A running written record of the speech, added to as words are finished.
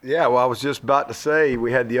Yeah, well, I was just about to say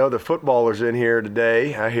we had the other footballers in here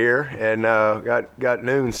today, I hear, and got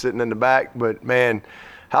Noon sitting in the back. But man,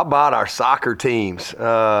 how about our soccer teams?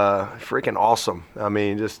 Freaking awesome! I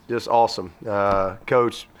mean, just awesome.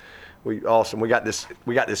 Coach, we awesome. We got this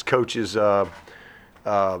coaches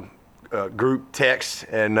group text,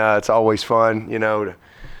 and it's always fun, to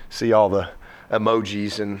see all the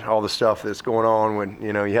emojis and all the stuff that's going on when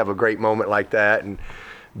you have a great moment like that. And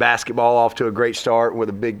basketball off to a great start with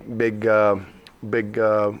a big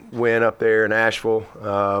win up there in Asheville.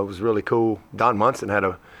 It was really cool. Don Munson had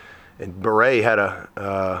a and Beret had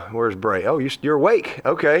where's Bray? Oh, you're awake.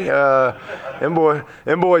 Okay.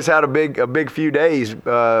 Them boys had a big few days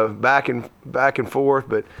back and forth,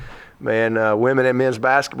 but man, women and men's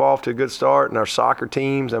basketball off to a good start, and our soccer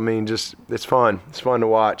teams. I mean, just it's fun. It's fun to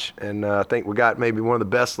watch, and I think we got maybe one of the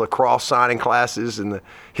best lacrosse signing classes in the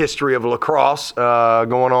history of lacrosse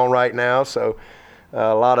going on right now. So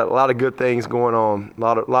a lot of good things going on. A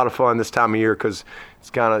lot of fun this time of year because it's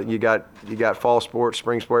kind of you got fall sports,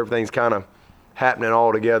 spring sport, everything's kind of happening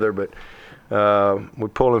all together. But we're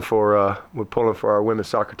pulling for our women's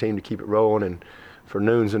soccer team to keep it rolling, and for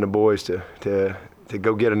Noons and the boys to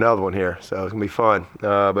go get another one here. So it's gonna be fun.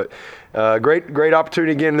 But great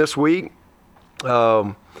opportunity again this week.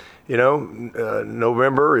 November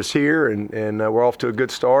is here, and we're off to a good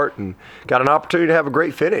start, and got an opportunity to have a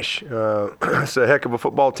great finish. It's a heck of a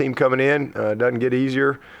football team coming in. Doesn't get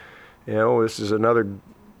easier. This is another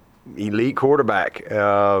elite quarterback,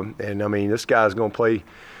 and I mean, this guy's going to play.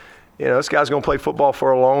 This guy's going to play football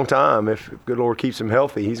for a long time. If good Lord keeps him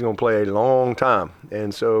healthy, he's going to play a long time.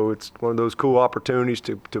 And so it's one of those cool opportunities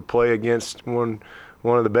to play against one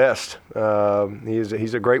of the best.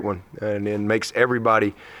 He's a great one, and makes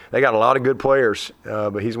everybody. They got a lot of good players,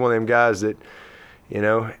 but he's one of them guys that,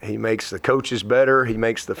 he makes the coaches better, he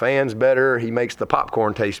makes the fans better, he makes the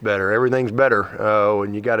popcorn taste better. Everything's better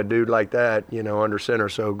when you got a dude like that, under center.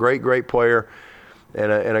 So great player,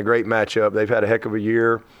 and a great matchup. They've had a heck of a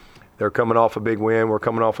year. They're coming off a big win. We're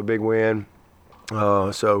coming off a big win.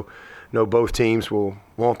 So both teams will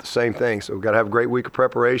want the same thing. So we've got to have a great week of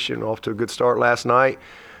preparation. Off to a good start last night.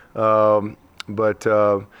 Love Mac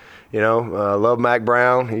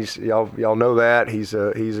Brown. Y'all know that. He's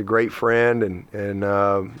a great friend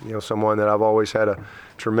and someone that I've always had a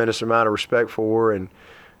tremendous amount of respect for, and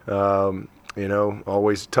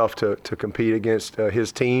always tough to compete against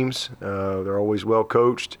his teams. They're always well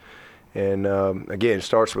coached. And again, it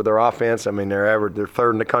starts with their offense. I mean, they're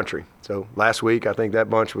third in the country. So last week, I think that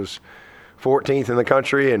bunch was 14th in the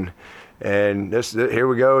country, and here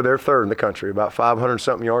we go. They're third in the country, about 500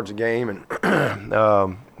 something yards a game, and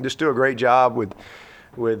just do a great job with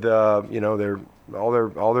their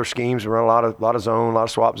all their schemes. Run a lot of zone, a lot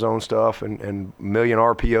of swap zone stuff, and million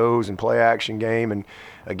RPOs and play action game. And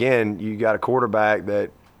again, you got a quarterback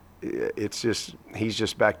that. He's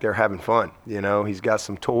just back there having fun. He's got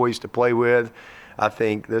some toys to play with. I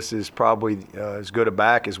think this is probably as good a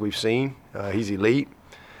back as we've seen. He's elite.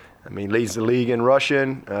 I mean, leads the league in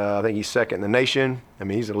rushing. I think he's second in the nation. I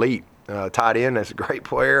mean, he's elite. Tight end, that's a great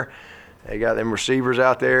player. They got them receivers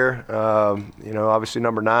out there. Obviously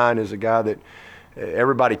number 9 is a guy that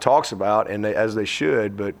everybody talks about, and as they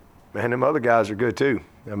should. But man, them other guys are good too.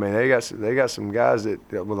 I mean, they got some guys that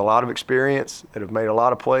with a lot of experience that have made a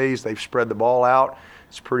lot of plays. They've spread the ball out.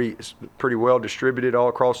 It's pretty well distributed all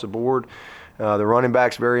across the board. The running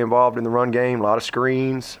back's very involved in the run game. A lot of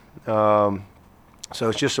screens. So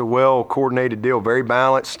it's just a well coordinated deal, very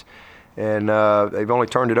balanced, and they've only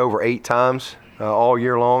turned it over 8 times all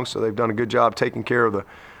year long. So they've done a good job taking care of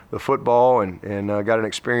the football, and got an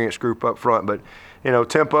experienced group up front. But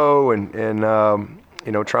tempo and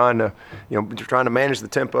trying to manage the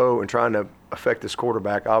tempo and trying to affect this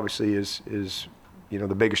quarterback obviously is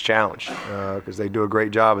the biggest challenge because they do a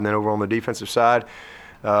great job. And then over on the defensive side,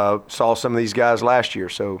 saw some of these guys last year,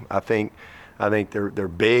 so I think they're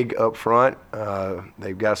big up front.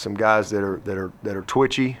 They've got some guys that are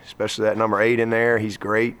twitchy, especially that number 8 in there. He's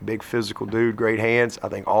great, big physical dude, great hands. I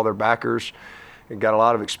think all their backers have got a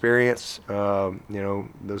lot of experience.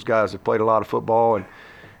 Those guys have played a lot of football,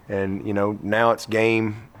 and now it's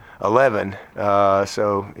game 11.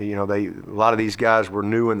 So a lot of these guys were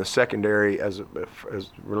new in the secondary as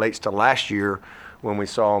relates to last year when we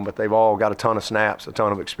saw them, but they've all got a ton of snaps, a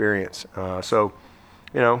ton of experience. So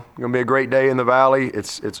going to be a great day in the Valley.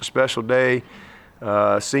 It's a special day,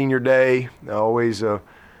 senior day, always a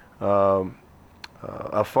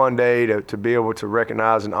fun day to be able to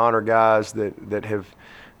recognize and honor guys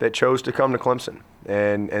that chose to come to Clemson.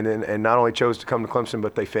 And not only chose to come to Clemson,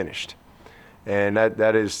 but they finished, and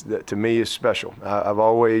that to me is special. I've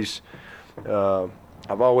always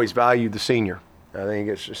I've always valued the senior. I think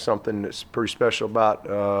it's just something that's pretty special about,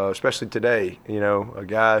 especially today, a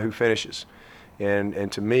guy who finishes.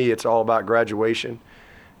 And to me, it's all about graduation.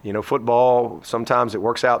 Football, sometimes it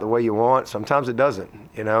works out the way you want, sometimes it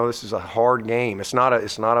doesn't. This is a hard game. It's not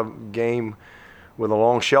a game with a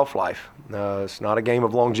long shelf life. It's not a game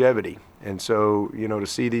of longevity. And so, to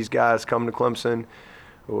see these guys come to Clemson,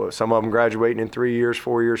 some of them graduating in 3 years,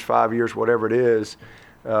 4 years, 5 years, whatever it is,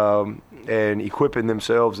 and equipping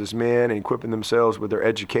themselves as men and equipping themselves with their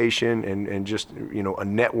education and just, a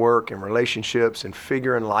network and relationships and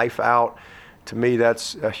figuring life out. To me,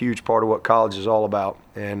 that's a huge part of what college is all about,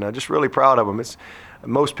 and I'm just really proud of them.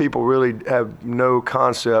 Most people really have no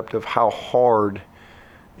concept of how hard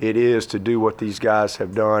it is to do what these guys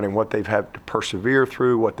have done and what they've had to persevere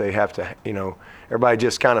through, what they have to, everybody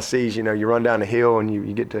just kind of sees, you run down the hill and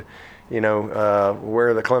you get to,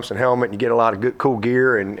 wear the Clemson helmet and you get a lot of good, cool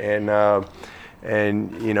gear and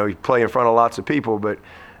you play in front of lots of people, but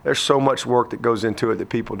there's so much work that goes into it that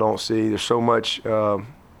people don't see. There's so much,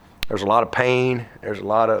 there's a lot of pain. There's a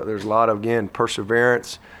lot of again,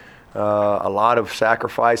 perseverance, a lot of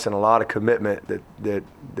sacrifice, and a lot of commitment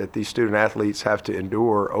that these student athletes have to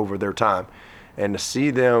endure over their time. And to see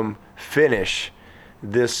them finish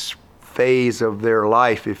this phase of their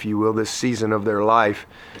life, if you will, this season of their life,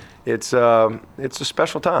 it's a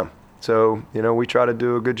special time. So, we try to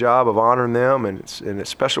do a good job of honoring them, and it's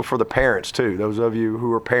special for the parents too. Those of you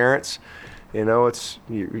who are parents, you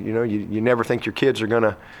never think your kids are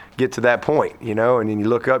gonna get to that point, and then you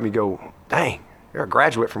look up and you go, dang, you're a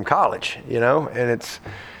graduate from college, and it's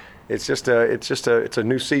a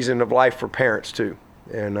new season of life for parents too.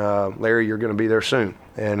 And Larry, you're going to be there soon,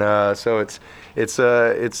 and so it's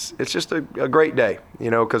just a great day,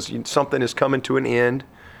 because something is coming to an end,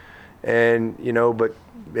 and but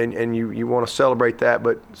you want to celebrate that,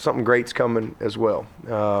 but something great's coming as well.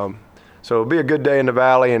 So it'll be a good day in the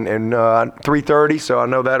Valley, and 3:30. So I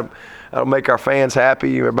know that'll make our fans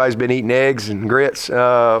happy. Everybody's been eating eggs and grits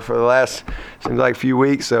for the last, seems like, a few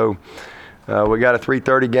weeks. So we got a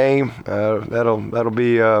 3:30 game. That'll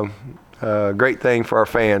be a great thing for our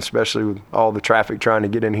fans, especially with all the traffic trying to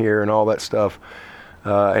get in here and all that stuff.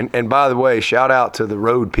 And by the way, shout out to the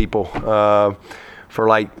road people. For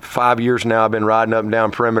like 5 years now, I've been riding up and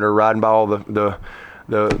down perimeter, riding by all the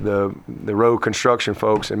road construction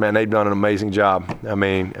folks, and man, they've done an amazing job. I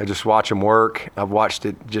mean, I just watch them work. I've watched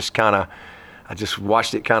it kind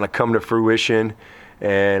of come to fruition,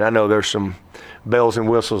 and I know there's some bells and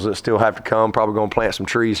whistles that still have to come. Probably going to plant some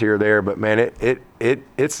trees here or there, but man,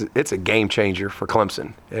 it's a game changer for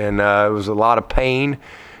Clemson, and it was a lot of pain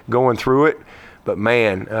going through it, but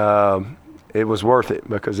man, it was worth it,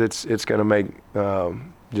 because it's going to make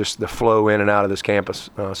just the flow in and out of this campus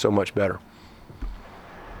so much better.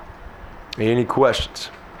 Any questions?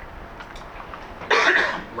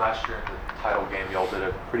 Last year in the title game, y'all did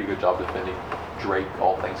a pretty good job defending Drake,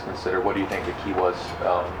 all things considered. What do you think the key was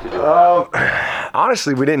to do?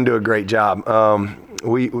 Honestly, we didn't do a great job.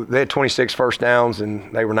 They had 26 first downs,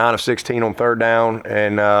 and they were 9 of 16 on third down,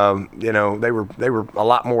 and they were a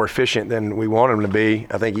lot more efficient than we wanted them to be.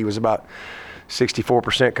 I think he was about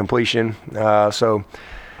 64% completion. So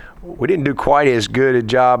we didn't do quite as good a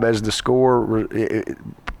job as the score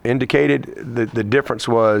indicated. The difference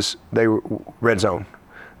was they were red zone.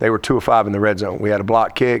 They were 2 of 5 in the red zone. We had a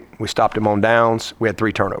block kick. We stopped them on downs. We had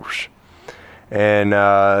 3 turnovers. And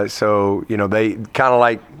so, they kind of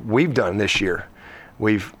like we've done this year.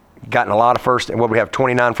 We've gotten a lot of we have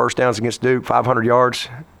 29 first downs against Duke, 500 yards,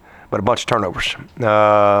 but a bunch of turnovers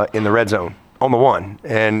in the red zone on the one,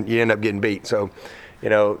 and you end up getting beat. So,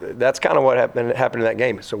 that's kind of what happened in that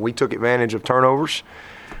game. So we took advantage of turnovers.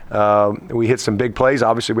 We hit some big plays.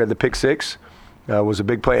 Obviously, we had the pick six. Was a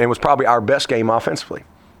big play, and it was probably our best game offensively.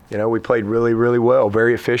 We played really, really well,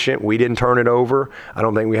 very efficient. We didn't turn it over. I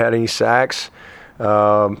don't think we had any sacks.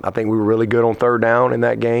 I think we were really good on third down in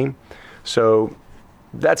that game. So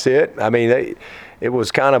that's it. I mean, it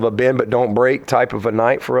was kind of a bend but don't break type of a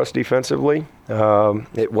night for us defensively.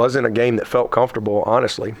 It wasn't a game that felt comfortable,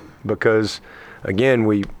 honestly, because, again,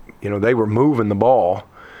 they were moving the ball.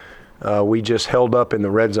 We just held up in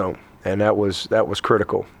the red zone, and that was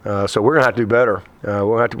critical. So we're gonna have to do better.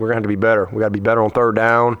 We're gonna have to be better. We got to be better on third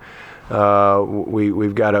down.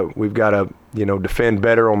 We've got to defend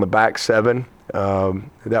better on the back seven.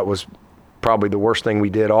 That was probably the worst thing we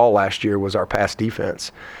did all last year was our pass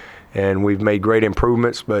defense, and we've made great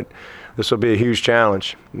improvements. But this will be a huge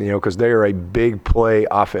challenge, because they are a big play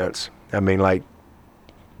offense. I mean, like,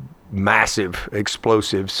 massive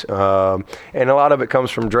explosives, and a lot of it comes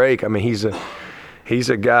from Drake. I mean, he's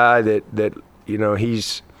a guy that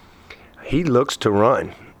he looks to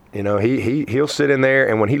run. You know, he'll sit in there,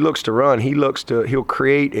 and when he looks to run, he'll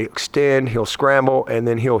create, extend, he'll scramble, and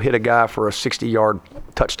then he'll hit a guy for a 60-yard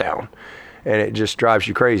touchdown. And it just drives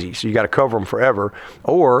you crazy. So you got to cover him forever,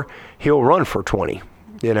 or he'll run for 20.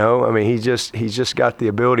 You know, I mean, he's just got the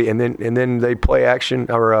ability, and then they play action,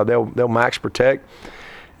 or they'll max protect,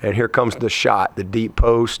 and here comes the shot, the deep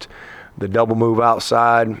post, the double move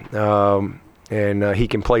outside, and he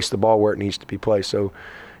can place the ball where it needs to be placed. So,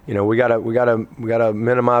 you know, we gotta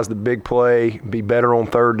minimize the big play, be better on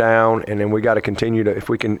third down, and then we got to continue to, if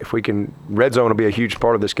we can, red zone will be a huge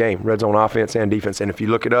part of this game, red zone offense and defense. And if you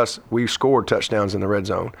look at us, we scored touchdowns in the red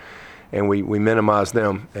zone, and we minimized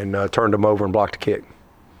them and turned them over and blocked a kick.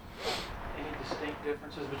 Any distinct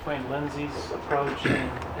differences between Lindsey's approach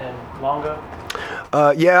and Longo?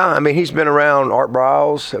 Yeah, I mean, he's been around Art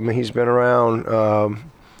Briles. I mean, he's been around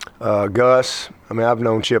Gus. I mean, I've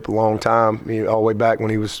known Chip a long time, all the way back when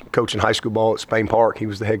he was coaching high school ball at Spain Park. He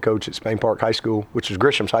was the head coach at Spain Park High School, which is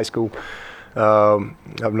Grisham's high school.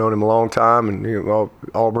 I've known him a long time, and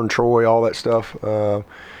Auburn, Troy, all that stuff.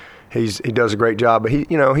 He does a great job, but you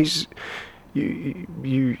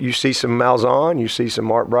see some Malzahn, you see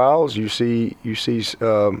some Art Briles, you see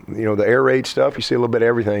the air raid stuff. You see a little bit of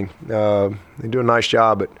everything. They do a nice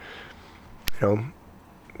job, but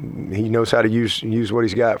he knows how to use what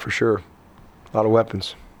he's got for sure. A lot of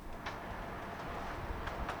weapons.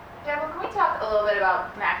 Dabo, can we talk a little bit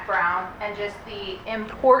about Mac Brown and just the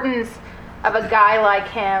importance of a guy like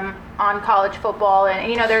him on college football? And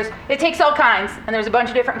it takes all kinds, and there's a bunch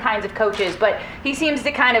of different kinds of coaches, but he seems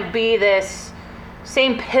to kind of be this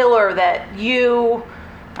same pillar that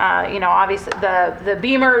obviously the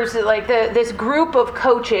Beamers, like this group of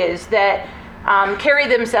coaches that carry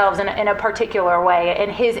themselves in a particular way, and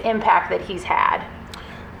his impact that he's had.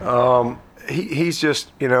 He's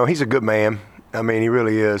just, he's a good man. I mean, he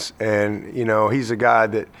really is. And, he's a guy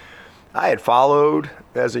that I had followed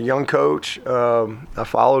as a young coach. I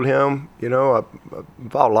followed him, I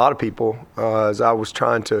followed a lot of people as I was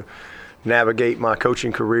trying to navigate my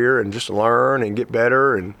coaching career and just learn and get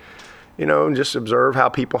better and, and just observe how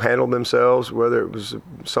people handled themselves, whether it was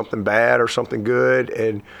something bad or something good.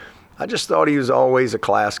 And I just thought he was always a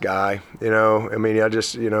class guy, I mean, I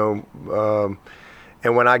just,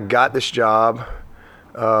 and when I got this job,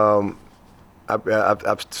 I've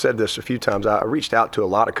said this a few times, I reached out to a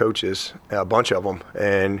lot of coaches, a bunch of them,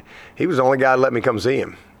 and he was the only guy that let me come see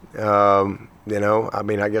him. I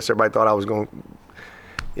mean, I guess everybody thought I was going,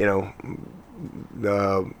 I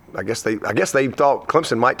guess they thought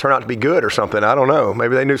Clemson might turn out to be good or something. I don't know.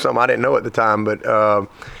 Maybe they knew something I didn't know at the time, but,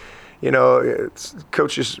 it's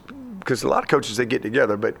coaches, because a lot of coaches, they get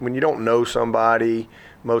together, but when you don't know somebody,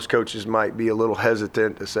 most coaches might be a little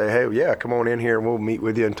hesitant to say, hey, yeah, come on in here and we'll meet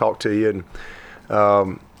with you and talk to you.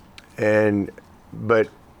 But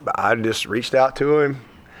I just reached out to him,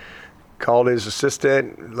 called his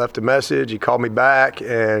assistant, left a message. He called me back,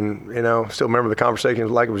 and, still remember the conversation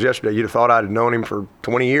like it was yesterday. You'd have thought I'd known I for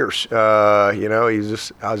 20 years. I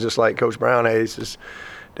was just like, Coach Brown, hey, it's just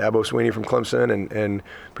Dabo Swinney from Clemson, and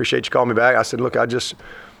appreciate you calling me back. I said, look, I just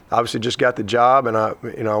obviously just got the job, and I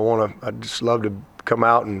just love to come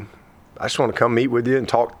out, and I just want to come meet with you and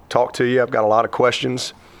talk to you. I've got a lot of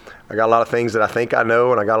questions. I got a lot of things that I think I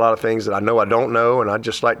know, and I got a lot of things that I know I don't know, and I'd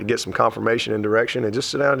just like to get some confirmation and direction and just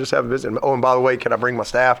sit down and just have a visit. Oh, and by the way, can I bring my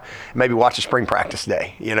staff and maybe watch a spring practice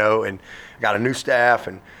day, and I got a new staff,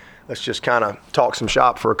 and let's just kind of talk some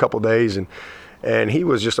shop for a couple of days. And he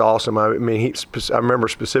was just awesome. I mean, I remember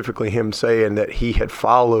specifically him saying that he had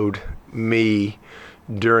followed me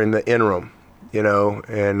during the interim,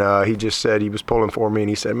 and he just said he was pulling for me, and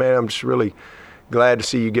he said, man, I'm just really glad to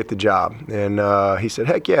see you get the job. And he said,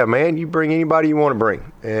 heck yeah, man, you bring anybody you want to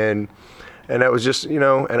bring. And that was just,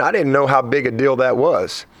 and I didn't know how big a deal that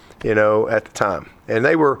was, at the time. And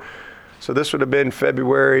they were, so this would have been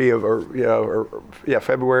February late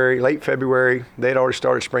February. They'd already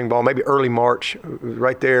started spring ball, maybe early March,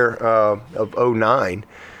 right there of '09.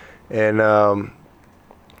 And,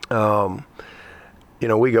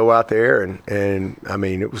 we go out there, and I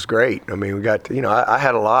mean, it was great. I mean, we got to, I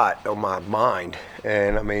had a lot on my mind,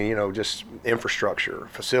 and I mean, just infrastructure,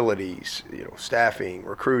 facilities, staffing,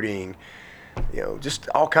 recruiting, just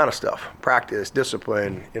all kind of stuff, practice,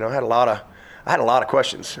 discipline. I had a lot of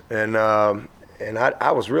questions, and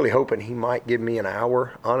I was really hoping he might give me an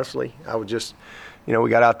hour. Honestly, I would just, we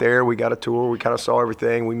got out there, we got a tour, we kind of saw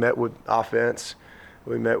everything. We met with offense,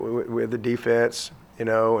 we met with the defense,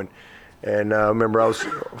 And I remember I was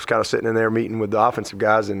kind of sitting in there meeting with the offensive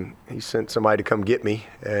guys, and he sent somebody to come get me.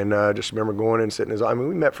 And just remember going in and sitting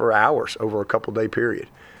we met for hours over a couple-day period.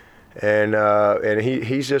 and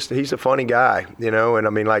he's a funny guy, you know. And I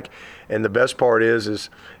mean, like, and the best part is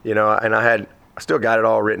you know, and I still got it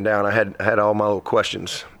all written down. I had all my little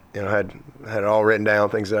questions, you know, had it all written down,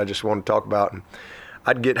 things that I just wanted to talk about. And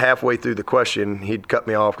I'd get halfway through the question, he'd cut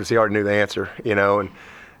me off because he already knew the answer, you know. And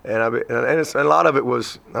a lot of it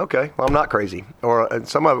was, okay, well, I'm not crazy, and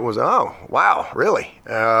some of it was, oh, wow, really,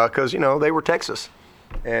 because you know, they were Texas,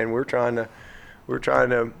 and we're trying to,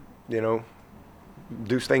 you know,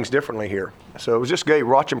 do things differently here. So it was just great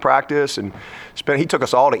watching practice, and he took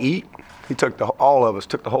us all to eat. He took all of us,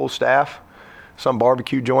 took the whole staff, some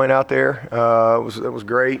barbecue joint out there. It was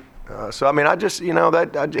great. So I mean, I just, you know,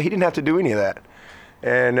 he didn't have to do any of that,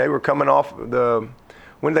 and they were coming off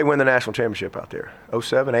when did they win the national championship out there?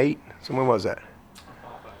 07, 8? So when was that?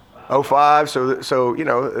 05. So you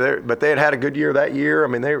know, but they had a good year that year. I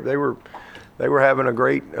mean, they were having a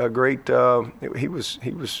great.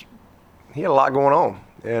 He had a lot going on,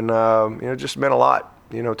 and you know, it just meant a lot,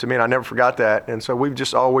 you know, to me. And I never forgot that. And so we've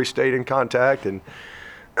just always stayed in contact. And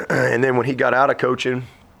then when he got out of coaching,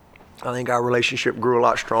 I think our relationship grew a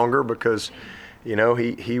lot stronger because, you know,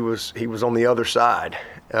 he was on the other side,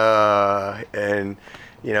 and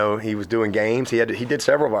you know, he was doing games. He did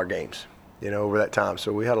several of our games, you know, over that time.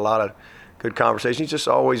 So we had a lot of good conversations. He's just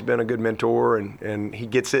always been a good mentor, and he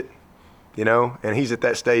gets it, you know. And he's at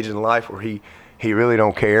that stage in life where he really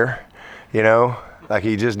don't care, you know, like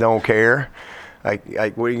he just don't care.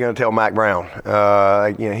 Like what are you gonna tell Mac Brown?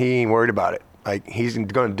 You know, he ain't worried about it. Like, he's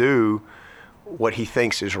gonna do what he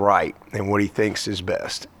thinks is right and what he thinks is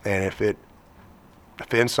best. And if it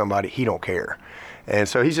offends somebody, he don't care. And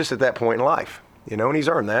so he's just at that point in life, you know, and he's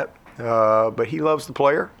earned that. But he loves the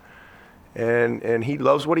player, and he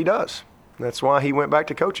loves what he does. That's why he went back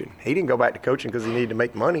to coaching. He didn't go back to coaching because he needed to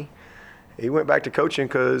make money. He went back to coaching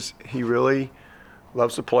because he really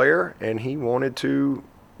loves the player, and he wanted to,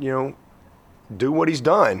 you know, do what he's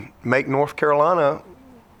done, make North Carolina,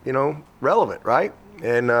 you know, relevant, right?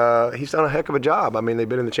 And he's done a heck of a job. I mean, they've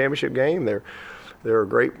been in the championship game. They're a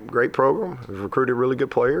great program. They've recruited really good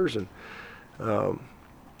players, and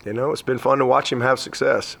you know, it's been fun to watch him have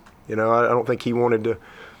success. You know, I don't think he wanted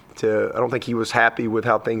to. I don't think he was happy with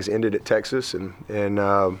how things ended at Texas, and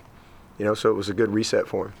you know, so it was a good reset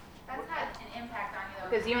for him. That's had an impact on you, though,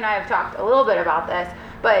 because you and I have talked a little bit about this.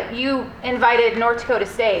 But you invited North Dakota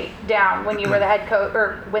State down when you were the head coach,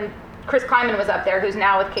 or when Chris Kleiman was up there, who's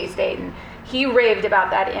now with K-State, and he raved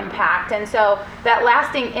about that impact. And so that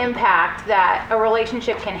lasting impact that a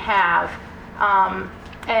relationship can have,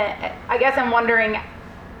 and I guess I'm wondering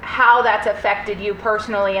how that's affected you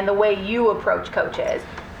personally and the way you approach coaches.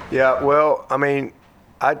 Yeah, well, I mean,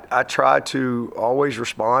 I try to always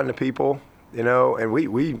respond to people, you know, and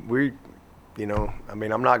we you know, I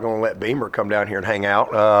mean, I'm not going to let Beamer come down here and hang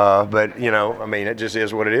out, but, you know, I mean, it just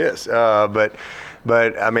is what it is. But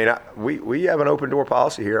I mean, we have an open door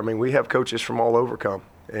policy here. I mean, we have coaches from all over come,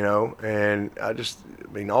 you know, and I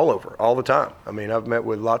mean, all over, all the time. I mean, I've met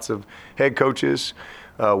with lots of head coaches.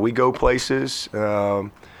 We go places.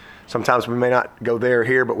 Sometimes we may not go there or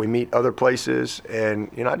here, but we meet other places. And,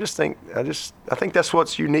 you know, I think that's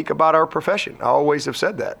what's unique about our profession. I always have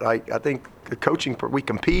said that. I think the coaching, we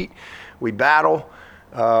compete, we battle,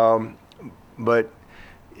 but,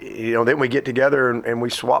 you know, then we get together and we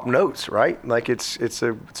swap notes, right? Like it's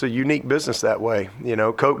a unique business that way. You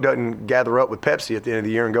know, Coke doesn't gather up with Pepsi at the end of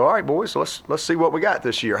the year and go, all right, boys, let's see what we got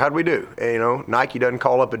this year. How'd we do? And, you know, Nike doesn't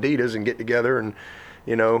call up Adidas and get together and,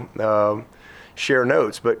 you know, share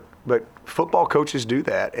notes. But football coaches do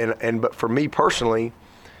that. But for me personally,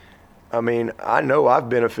 I mean, I know I've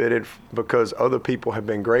benefited because other people have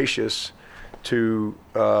been gracious to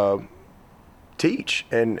teach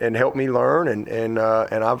and help me learn, and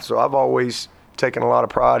I've always taken a lot of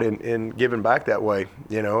pride in giving back that way.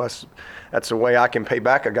 You know, that's the way I can pay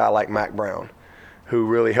back a guy like Mac Brown, who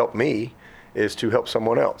really helped me, is to help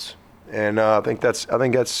someone else. And I think that's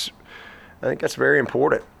very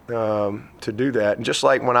important to do that. And just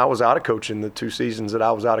like when I was out of coaching, the 2 seasons that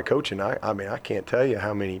I was out of coaching, I mean, I can't tell you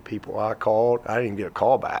how many people I called. I didn't even get a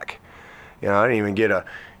call back. You know, I didn't even get a,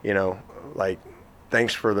 you know, like,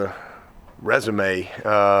 thanks for the resume,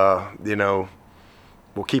 you know,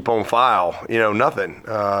 we'll keep on file, you know, nothing.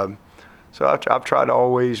 So I've tried to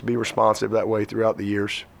always be responsive that way throughout the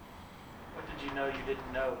years. What did you know you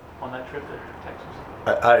didn't know on that trip to Texas?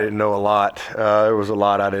 I didn't know a lot. There was a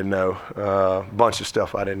lot I didn't know, a bunch of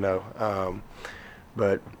stuff I didn't know.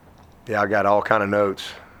 But yeah, I got all kind of notes.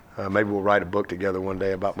 Maybe we'll write a book together one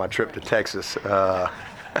day about my trip to Texas. But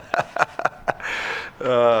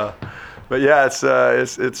yeah,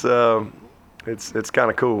 it's kind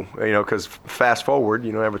of cool, because fast forward,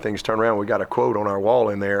 everything's turned around. We got a quote on our wall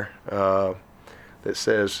in there that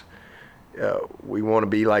says, we want to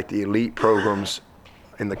be like the elite programs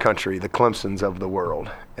in the country, the Clemsons of the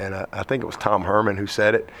world. And I think it was Tom Herman who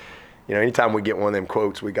said it. Anytime we get one of them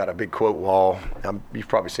quotes, we got a big quote wall. You've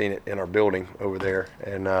probably seen it in our building over there.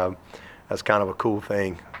 And that's kind of a cool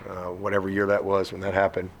thing. Whatever year that was when that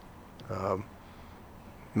happened,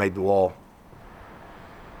 made the wall.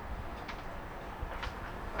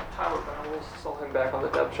 Tyler Bowles, saw him back on the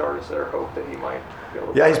depth chart. Is there hope that he might be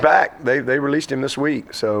able to Yeah, he's back. They released him this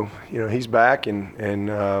week, so he's back and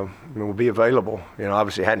will be available.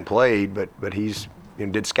 Obviously hadn't played, but he's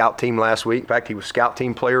did scout team last week. In fact, he was scout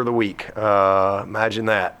team player of the week. Imagine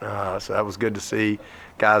that. So that was good to see.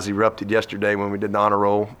 Guys erupted yesterday when we did the honor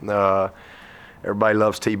roll. Everybody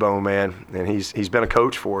loves T-Bone, man, and he's been a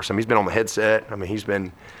coach for us. He's been on the headset.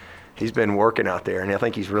 He's been working out there, and I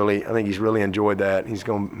think he's really enjoyed that. He's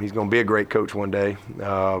going to be a great coach one day.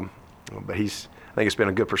 But I think it's been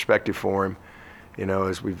a good perspective for him,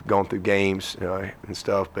 as we've gone through games and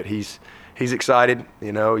stuff. But he's excited.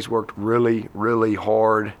 He's worked really, really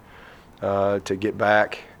hard to get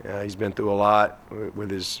back. He's been through a lot with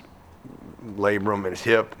his labrum and his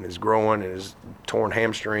hip and his groin and his torn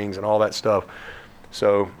hamstrings and all that stuff.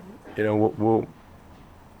 So, we'll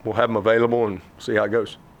have him available and see how it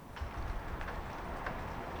goes.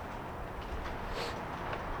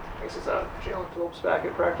 Is Jalen Phillips back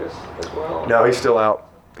at practice as well? No, he's still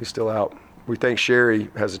out. We think Sherry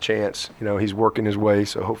has a chance. He's working his way,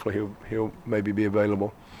 so hopefully he'll maybe be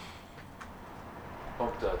available.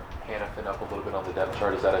 Bumped Hannafin up a little bit on the depth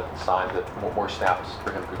chart. Is that a sign that more snaps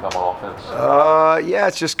for him could come on offense? Yeah,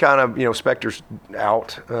 it's just kind of Spector's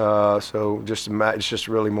out, so it's just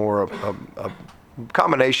really more a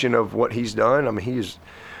combination of what he's done.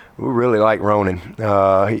 We really like Ronan.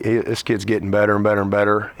 This kid's getting better and better and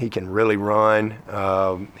better. He can really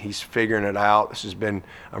run. He's figuring it out. I'm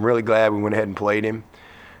really glad we went ahead and played him,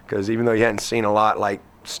 because even though you hadn't seen a lot like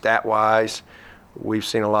stat-wise, we've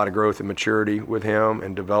seen a lot of growth and maturity with him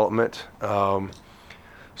and development.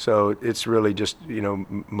 So it's really just,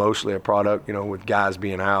 mostly a product, with guys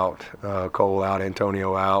being out, Cole out,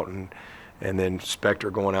 Antonio out, and then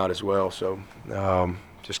Spector going out as well. So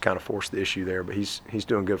just kind of forced the issue there, but he's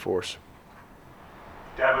doing good for us.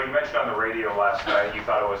 Dabo, you mentioned on the radio last night you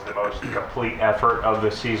thought it was the most complete effort of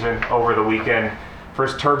the season over the weekend. For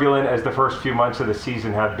as turbulent as the first few months of the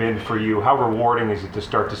season have been for you, how rewarding is it to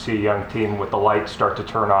start to see a young team with the lights start to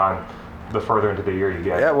turn on the further into the year you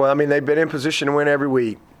get? Yeah, well, they've been in position to win every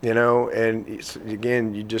week, and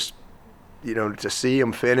again, you just, to see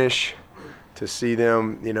them finish, to see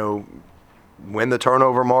them, win the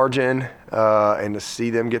turnover margin, and to see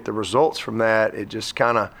them get the results from that, it just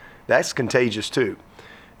that's contagious too.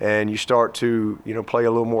 And you start to, play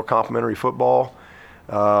a little more complimentary football.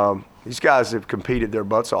 These guys have competed their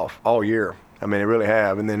butts off all year. They really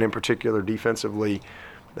have. And then in particular defensively,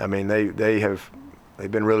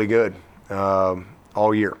 they've been really good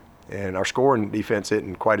all year. And our scoring defense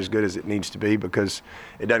isn't quite as good as it needs to be, because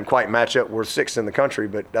it doesn't quite match up. We're sixth in the country,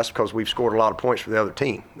 but that's because we've scored a lot of points for the other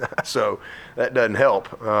team. So that doesn't help.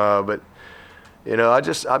 But I'm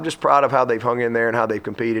just proud of how they've hung in there and how they've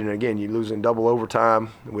competed. And again, you lose in double overtime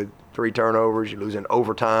with 3 turnovers. You lose in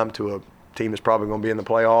overtime to a team that's probably going to be in the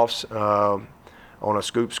playoffs on a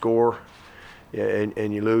scoop score.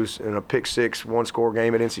 And you lose in a pick 6 one-score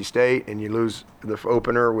game at NC State, and you lose the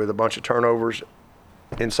opener with a bunch of turnovers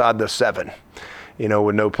inside the 7,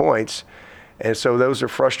 with no points. And so those are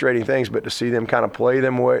frustrating things, but to see them kind of play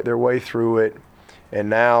their way through it, and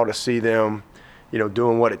now to see them,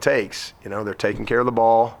 doing what it takes. They're taking care of the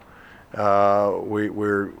ball.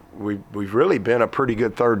 We've really been a pretty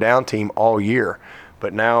good third down team all year,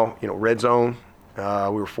 but now, red zone, we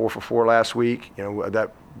were 4 for 4 last week.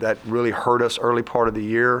 That really hurt us early part of the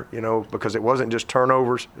year, because it wasn't just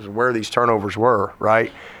turnovers, it was where these turnovers were,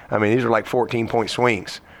 right? These are like 14-point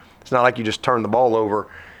swings. It's not like you just turn the ball over,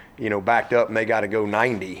 backed up and they got to go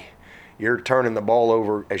 90. You're turning the ball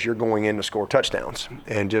over as you're going in to score touchdowns,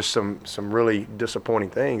 and just some really disappointing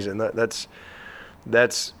things. And it's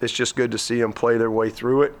just good to see them play their way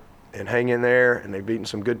through it and hang in there. And they've beaten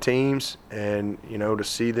some good teams, and to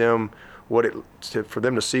see them for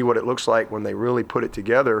them to see what it looks like when they really put it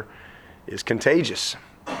together is contagious.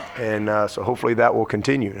 And so hopefully that will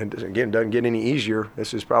continue. And again, it doesn't get any easier.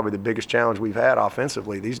 This is probably the biggest challenge we've had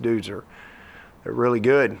offensively. These dudes they're really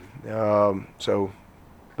good.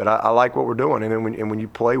 But I like what we're doing. And then when you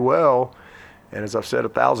play well, and as I've said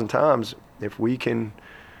 1,000 times, if we can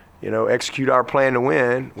execute our plan to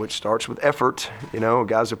win, which starts with effort.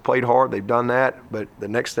 Guys have played hard, they've done that, but the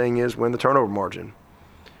next thing is win the turnover margin.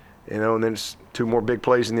 And then it's 2 more big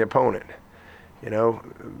plays in the opponent.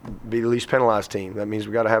 Be the least penalized team. That means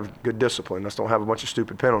we got to have good discipline. Let's don't have a bunch of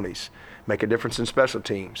stupid penalties. Make a difference in special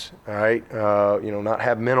teams. All right, not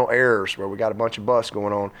have mental errors where we got a bunch of busts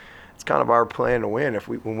going on. It's kind of our plan to win.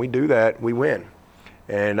 When we do that, we win,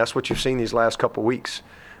 and that's what you've seen these last couple weeks.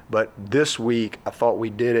 But this week, I thought we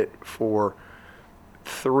did it for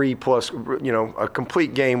 3+, a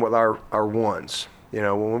complete game with our ones.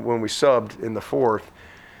 When we subbed in the fourth,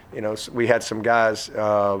 we had some guys,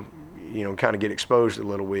 kind of get exposed a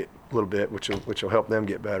little bit, which will help them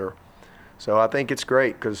get better. So I think it's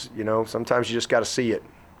great because, sometimes you just got to see it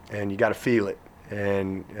and you got to feel it.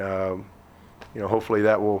 And, hopefully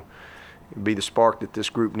that will be the spark that this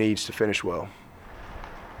group needs to finish well.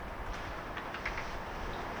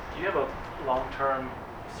 Do you have a long-term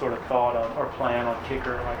sort of thought on or plan on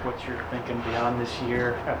kicker, like what you're thinking beyond this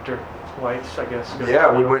year after White's, I guess?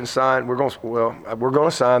 Yeah, we went and signed. We're going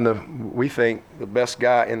to sign we think the best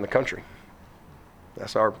guy in the country.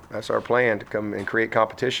 That's our plan, to come and create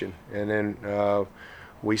competition. And then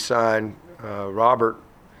we signed Robert,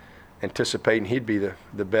 anticipating he'd be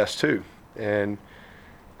the best too. And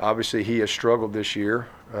obviously he has struggled this year,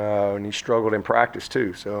 and he struggled in practice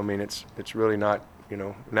too. So I mean, it's really not.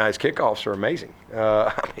 Now his kickoffs are amazing.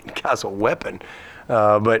 The guy's a weapon.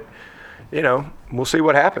 But, we'll see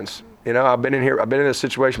what happens. I've been in this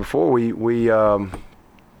situation before. We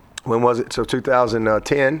when was it? So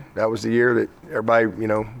 2010, that was the year that everybody,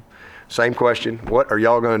 same question. What are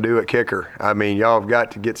y'all going to do at kicker? I mean, y'all have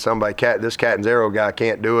got to get somebody. This Catanzaro guy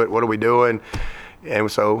can't do it. What are we doing? And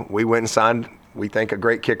so we went and signed, we think, a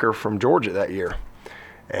great kicker from Georgia that year.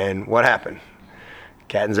 And what happened?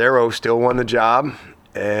 Catanzaro still won the job,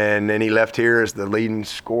 and then he left here as the leading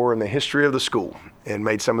scorer in the history of the school and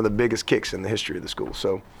made some of the biggest kicks in the history of the school.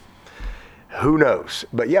 So who knows?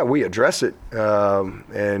 But yeah, we address it,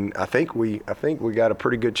 and I think we got a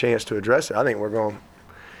pretty good chance to address it. I think we're going,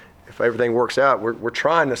 if everything works out, we're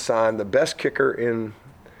trying to sign the best kicker in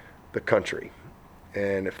the country,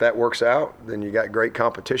 and if that works out, then you got great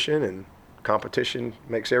competition, and competition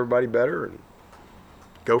makes everybody better, and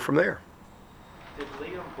go from there. Did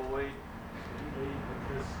Liam Boyd leave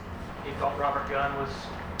because he thought Robert Gunn was,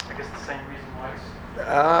 I guess, the same reason why?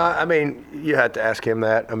 I mean, you had to ask him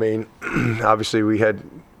that. I mean, obviously we had,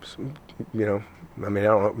 I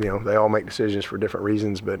don't know, they all make decisions for different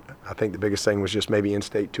reasons, but I think the biggest thing was just maybe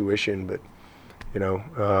in-state tuition. But,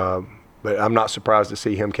 but I'm not surprised to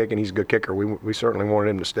see him kicking. He's a good kicker. We certainly wanted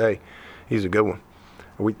him to stay. He's a good one.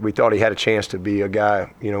 We thought he had a chance to be a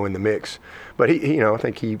guy, in the mix. But he I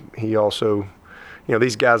think he also.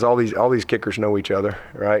 These guys, all these kickers know each other,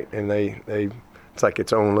 right? And they it's like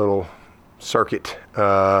its own little circuit.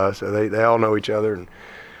 So they all know each other, and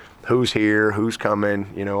who's here, who's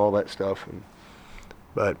coming, all that stuff.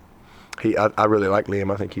 But I really like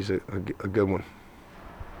Liam. I think he's a good one.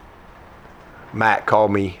 Matt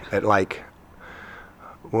called me at like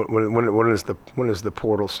when is the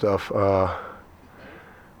portal stuff?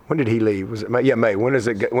 When did he leave? Was it May? Yeah, May. When does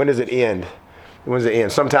it end? When does it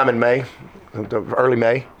end? Sometime in May, early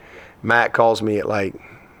May. Matt calls me at like,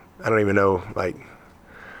 I don't even know, like,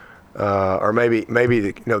 or maybe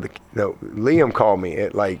Liam called me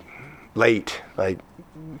at like late, like,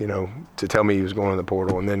 to tell me he was going to the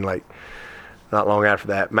portal, and then like not long after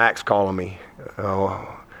that, Mac's calling me.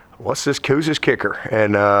 Who's this kicker?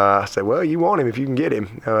 And I said, well, you want him if you can get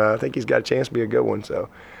him. I think he's got a chance to be a good one. So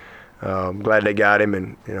I'm glad they got him,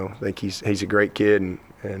 and I think he's a great kid,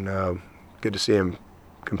 and good to see him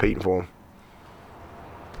competing for him.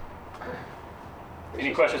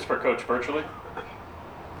 Any questions for Coach virtually?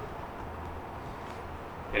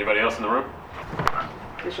 Anybody else in the room?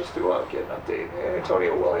 Let's just do get an update.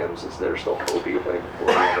 Antonio Williams is there still hoping playing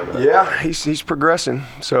before. Yeah, he's progressing.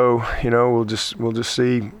 So we'll just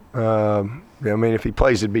see. If he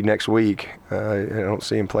plays, it'd be next week. I don't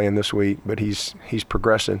see him playing this week, but he's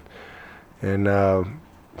progressing, and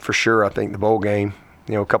for sure, I think the bowl game.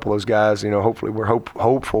 A couple of those guys. Hopefully we're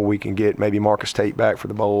hopeful we can get maybe Marcus Tate back for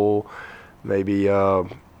the bowl, maybe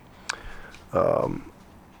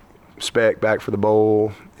Speck back for the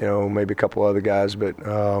bowl. Maybe a couple other guys, but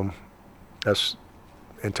that's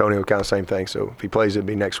Antonio, kind of same thing. So if he plays, it'd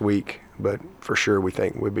be next week, but for sure we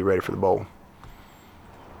think we'd be ready for the bowl.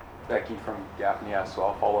 Becky from Gaffney asked, so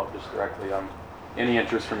I'll follow up just directly. Any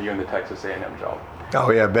interest from you in the Texas A&M job? Oh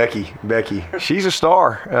yeah, Becky. She's a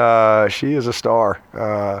star. She is a star.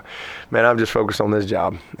 Man, I'm just focused on this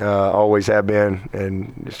job. Always have been,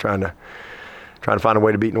 and just trying trying to find a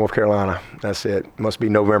way to beat North Carolina. That's it. Must be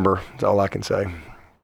November. That's all I can say.